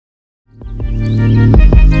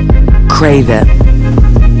Crave it.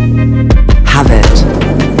 Have it.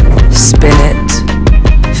 Spin it.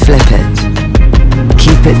 Flip it.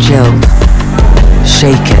 Keep it chilled.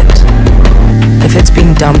 Shake it. If it's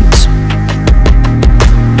been dumped,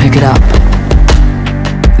 pick it up.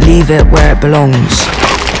 Leave it where it belongs.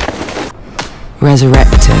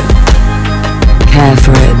 Resurrect it. Care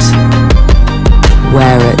for it.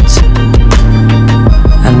 Wear it.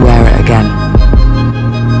 And wear it again.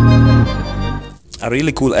 A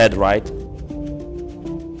really cool ad, right?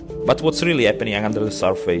 But what's really happening under the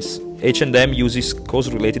surface? H&M uses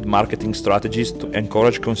cause-related marketing strategies to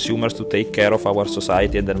encourage consumers to take care of our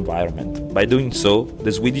society and environment. By doing so,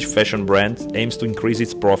 the Swedish fashion brand aims to increase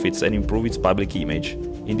its profits and improve its public image.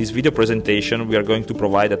 In this video presentation, we are going to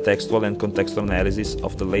provide a textual and contextual analysis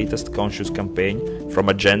of the latest conscious campaign from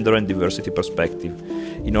a gender and diversity perspective,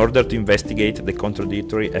 in order to investigate the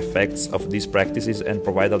contradictory effects of these practices and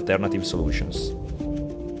provide alternative solutions.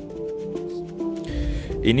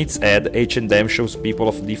 In its ad, H&M shows people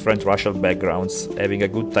of different racial backgrounds having a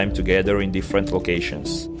good time together in different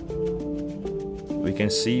locations. We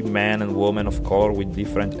can see men and women of color with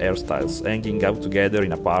different hairstyles hanging out together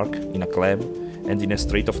in a park, in a club, and in a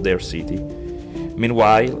street of their city.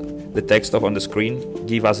 Meanwhile, the text on the screen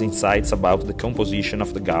gives us insights about the composition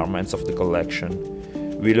of the garments of the collection.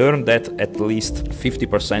 We learn that at least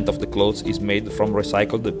 50% of the clothes is made from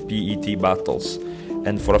recycled PET bottles,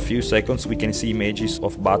 and for a few seconds we can see images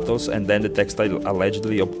of bottles and then the textile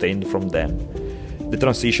allegedly obtained from them. The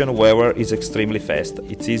transition, however, is extremely fast.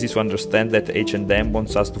 It's easy to understand that H&M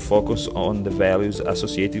wants us to focus on the values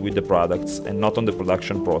associated with the products and not on the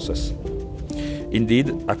production process. Indeed,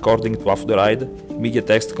 according to Aufderheide, media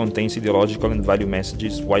text contains ideological and value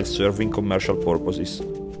messages while serving commercial purposes.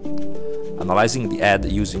 Analyzing the ad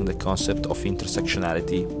using the concept of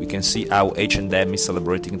intersectionality, we can see how H&M is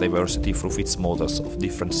celebrating diversity through its models of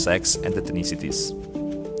different sex and ethnicities.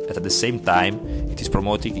 At the same time, it is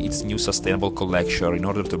promoting its new sustainable collection in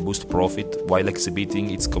order to boost profit while exhibiting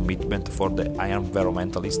its commitment for the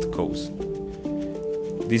environmentalist cause.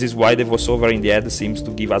 This is why the voiceover in the ad seems to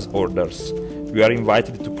give us orders. We are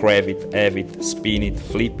invited to crave it, have it, spin it,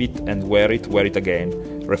 flip it and wear it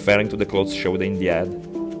again, referring to the clothes showed in the ad.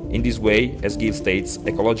 In this way, as Gill states,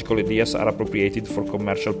 ecological ideas are appropriated for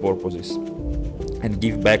commercial purposes and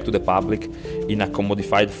give back to the public in a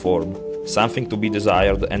commodified form, something to be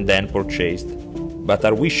desired and then purchased. But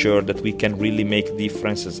are we sure that we can really make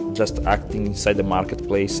differences just acting inside the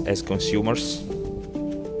marketplace as consumers?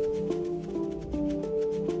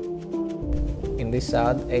 In this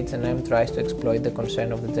ad, H&M tries to exploit the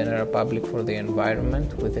concern of the general public for the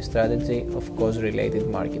environment with a strategy of cause-related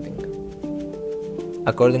marketing.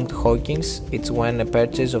 According to Hawkins, it's when a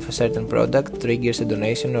purchase of a certain product triggers a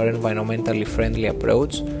donation or environmentally friendly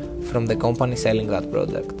approach from the company selling that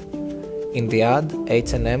product. In the ad,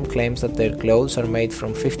 H&M claims that their clothes are made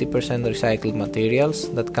from 50% recycled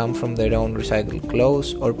materials that come from their own recycled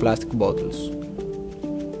clothes or plastic bottles.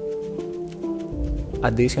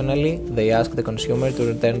 Additionally, they ask the consumer to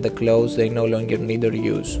return the clothes they no longer need or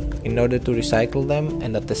use, in order to recycle them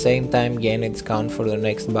and at the same time gain a discount for their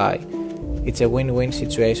next buy. It's a win-win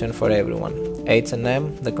situation for everyone: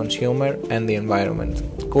 H&M, the consumer, and the environment.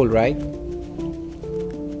 Cool, right?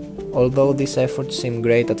 Although these efforts seem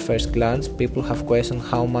great at first glance, people have questioned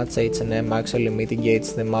how much H&M actually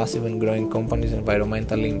mitigates the massive and growing company's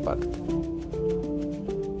environmental impact.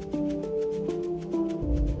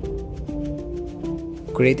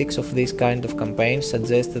 Critics of this kind of campaigns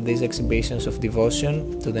suggest that these exhibitions of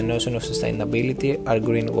devotion to the notion of sustainability are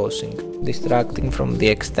greenwashing, distracting from the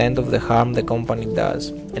extent of the harm the company does,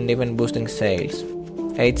 and even boosting sales.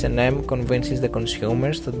 H&M convinces the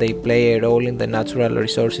consumers that they play a role in the natural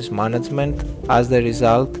resources management, as the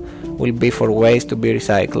result will be for waste to be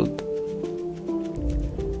recycled.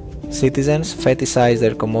 Citizens fetishize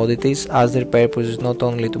their commodities as their purpose is not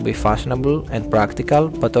only to be fashionable and practical,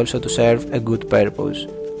 but also to serve a good purpose.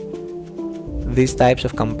 These types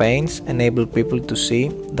of campaigns enable people to see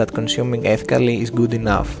that consuming ethically is good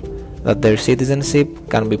enough, that their citizenship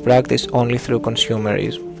can be practiced only through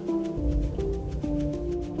consumerism.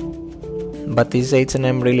 But is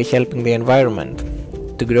H&M really helping the environment?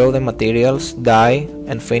 To grow the materials, dye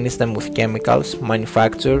and finish them with chemicals,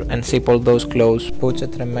 manufacture and ship all those clothes puts a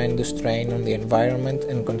tremendous strain on the environment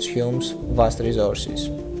and consumes vast resources.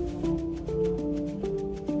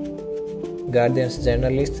 Guardian's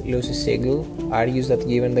journalist Lucy Siegel argues that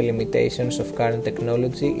given the limitations of current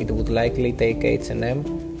technology, it would likely take H&M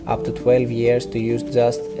up to 12 years to use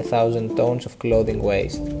just 1,000 tons of clothing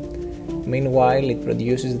waste. Meanwhile, it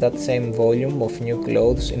produces that same volume of new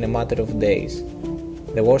clothes in a matter of days.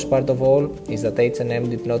 The worst part of all is that H&M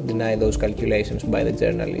did not deny those calculations by the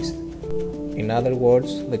journalist. In other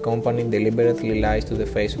words, the company deliberately lies to the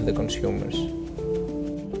face of the consumers.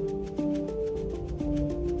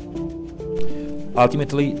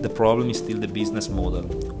 Ultimately, the problem is still the business model,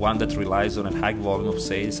 one that relies on a high volume of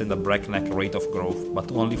sales and a breakneck rate of growth,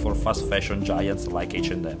 but only for fast fashion giants like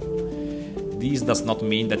H&M. This does not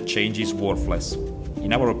mean that change is worthless.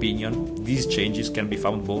 In our opinion, these changes can be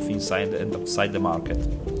found both inside and outside the market.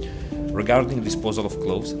 Regarding disposal of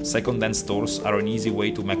clothes, second-hand stores are an easy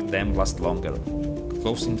way to make them last longer.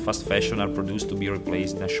 Clothes in fast fashion are produced to be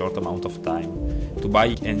replaced in a short amount of time. To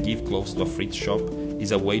buy and give clothes to a thrift shop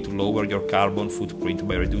is a way to lower your carbon footprint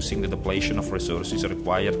by reducing the depletion of resources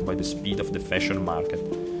required by the speed of the fashion market.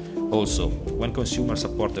 Also, when consumers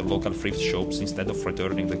support the local thrift shops instead of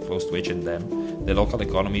returning the clothes to H&M, the local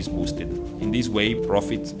economy is boosted. In this way,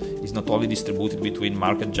 profit is not only distributed between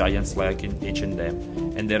market giants like in H&M,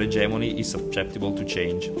 and their hegemony is susceptible to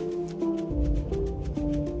change.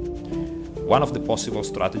 One of the possible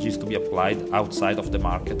strategies to be applied outside of the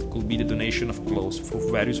market could be the donation of clothes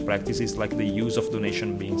through various practices like the use of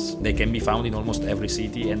donation bins. They can be found in almost every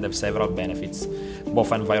city and have several benefits,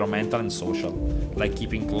 both environmental and social, like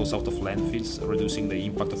keeping clothes out of landfills, reducing the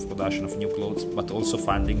impact of production of new clothes, but also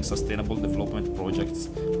funding sustainable development projects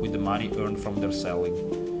with the money earned from their selling.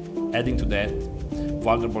 Adding to that,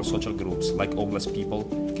 vulnerable social groups like homeless people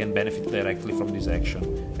can benefit directly from this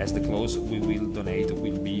action, as the clothes we will donate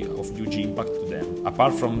will be of huge impact to them.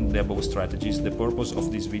 Apart from the above strategies, the purpose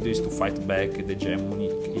of this video is to fight back the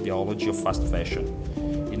hegemonic ideology of fast fashion.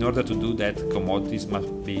 In order to do that, commodities must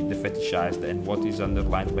be defetishized and what is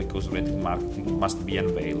underlined by cause-related marketing must be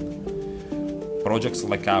unveiled. Projects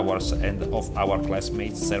like ours and of our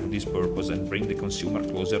classmates serve this purpose and bring the consumer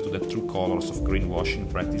closer to the true colors of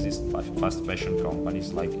greenwashing practices by fast fashion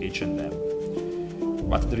companies like H&M.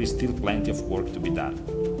 But there is still plenty of work to be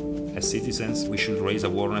done. As citizens, we should raise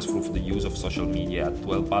awareness through the use of social media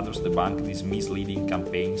to help others debunk these misleading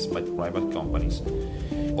campaigns by private companies.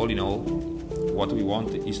 All in all, what we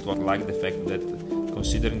want is to highlight the fact that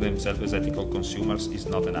considering themselves as ethical consumers is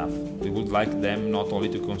not enough. We would like them not only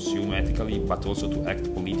to consume ethically, but also to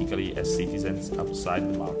act politically as citizens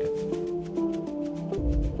outside the market.